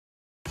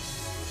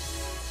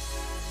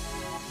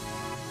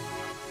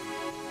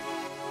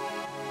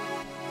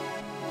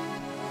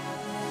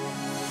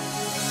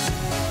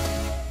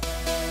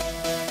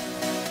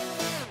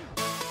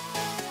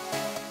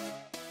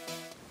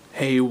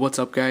Hey, what's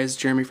up guys?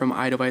 Jeremy from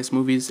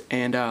iDeviceMovies,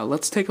 and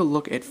let's take a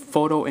look at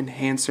Photo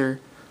Enhancer.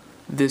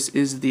 This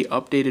is the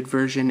updated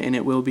version and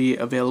it will be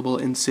available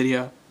in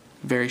Cydia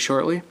very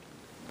shortly.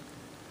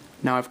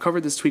 Now I've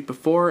covered this tweak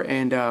before,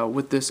 and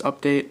with this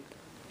update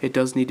it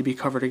does need to be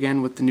covered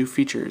again with the new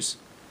features.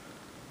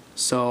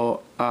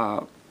 So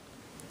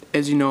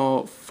as you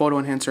know, Photo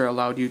Enhancer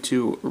allowed you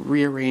to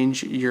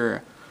rearrange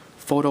your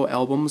photo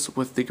albums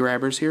with the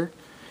grabbers here,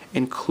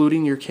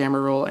 including your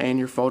camera roll and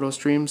your photo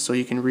stream, so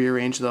you can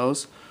rearrange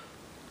those.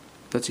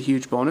 That's a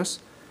huge bonus.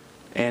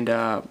 And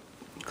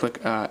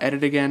click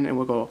edit again, and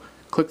we'll go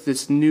click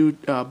this new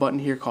button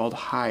here called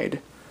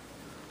hide.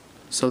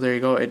 So there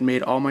you go, it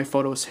made all my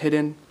photos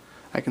hidden.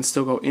 I can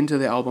still go into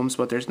the albums,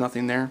 but there's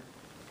nothing there.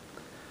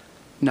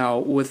 Now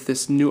with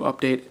this new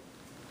update,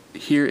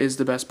 here is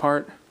the best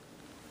part.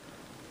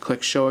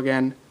 Click show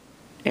again,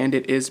 and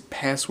it is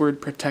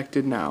password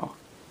protected now.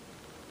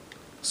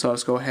 So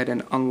let's go ahead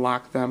and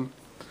unlock them.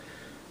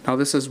 Now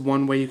this is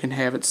one way you can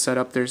have it set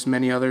up. There's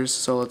many others.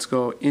 So let's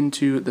go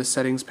into the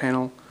settings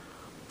panel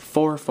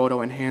for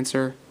Photo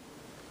Enhancer.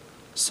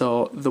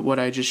 So what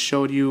I just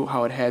showed you,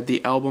 how it had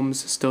the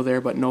albums still there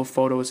but no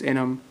photos in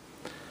them.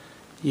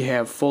 You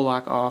have full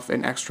lock off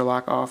and extra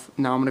lock off.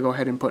 Now I'm going to go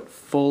ahead and put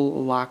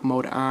full lock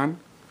mode on.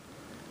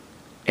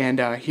 And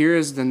here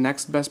is the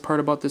next best part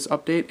about this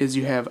update is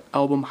you have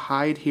album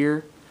hide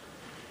here.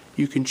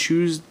 You can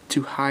choose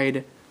to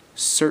hide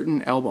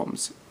certain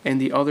albums,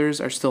 and the others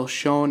are still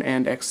shown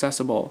and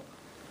accessible.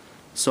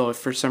 So if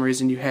for some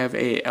reason you have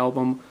a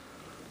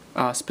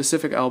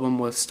specific album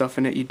with stuff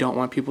in it you don't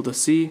want people to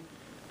see,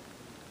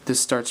 this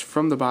starts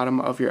from the bottom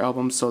of your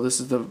album. So this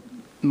is the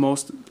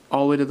most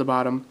all the way to the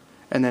bottom,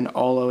 and then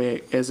all the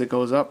way as it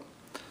goes up.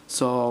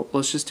 So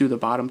let's just do the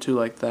bottom two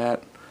like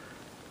that,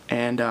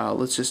 and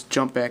let's just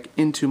jump back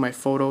into my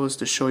photos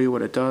to show you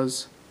what it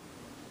does.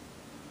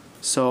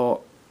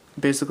 So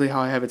basically how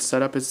I have it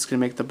set up is it's going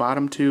to make the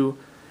bottom two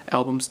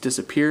albums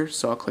disappear.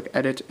 So I'll click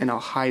edit and I'll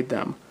hide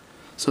them.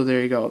 So there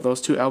you go,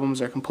 those two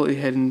albums are completely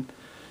hidden,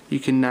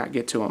 you cannot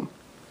get to them.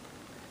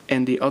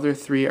 And the other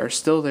three are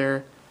still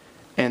there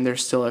and they're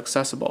still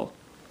accessible.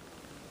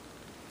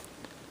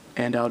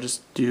 And I'll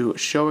just do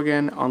show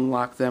again,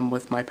 unlock them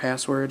with my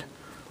password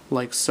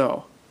like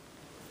so.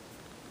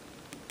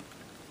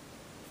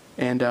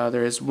 And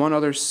there is one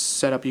other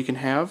setup you can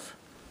have.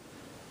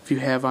 If you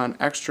have on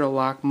extra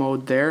lock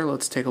mode there,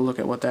 let's take a look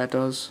at what that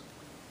does.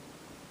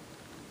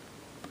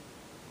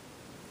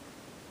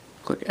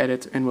 Click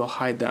edit and we'll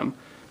hide them.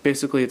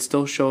 Basically it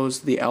still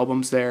shows the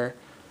albums there,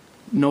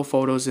 no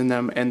photos in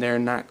them, and they're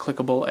not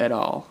clickable at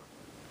all.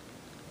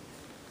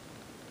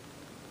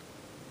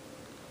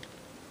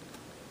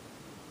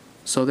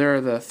 So there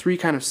are the three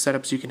kind of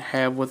setups you can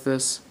have with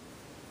this.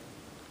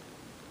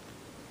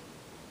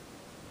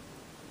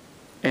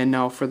 And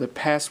now for the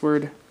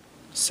password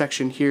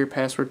section here,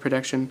 password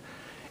protection,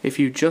 if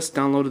you just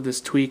downloaded this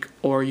tweak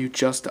or you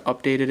just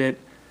updated it,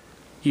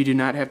 you do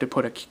not have to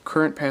put a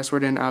current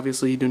password in.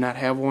 Obviously you do not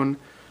have one.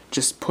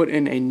 Just put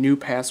in a new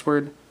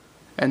password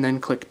and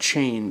then click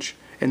change,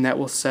 and that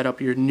will set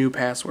up your new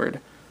password.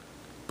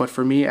 But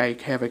for me,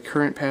 I have a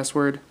current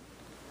password,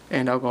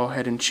 and I'll go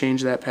ahead and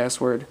change that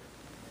password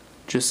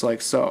just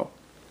like so.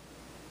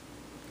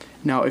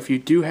 Now if you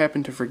do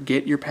happen to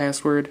forget your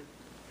password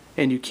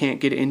and you can't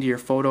get into your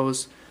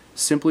photos,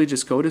 simply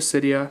just go to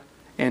Cydia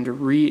and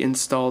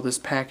reinstall this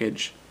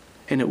package,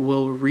 and it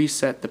will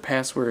reset the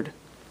password.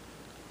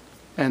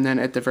 And then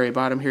at the very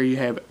bottom here you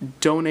have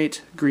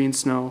donate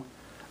greensnow,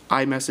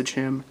 iMessage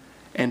him,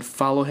 and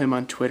follow him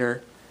on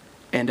Twitter.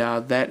 And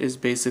that is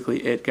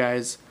basically it,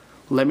 guys.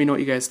 Let me know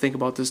what you guys think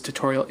about this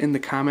tutorial in the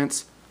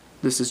comments.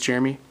 This is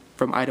Jeremy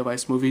from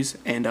iDeviceMovies,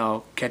 and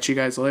I'll catch you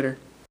guys later.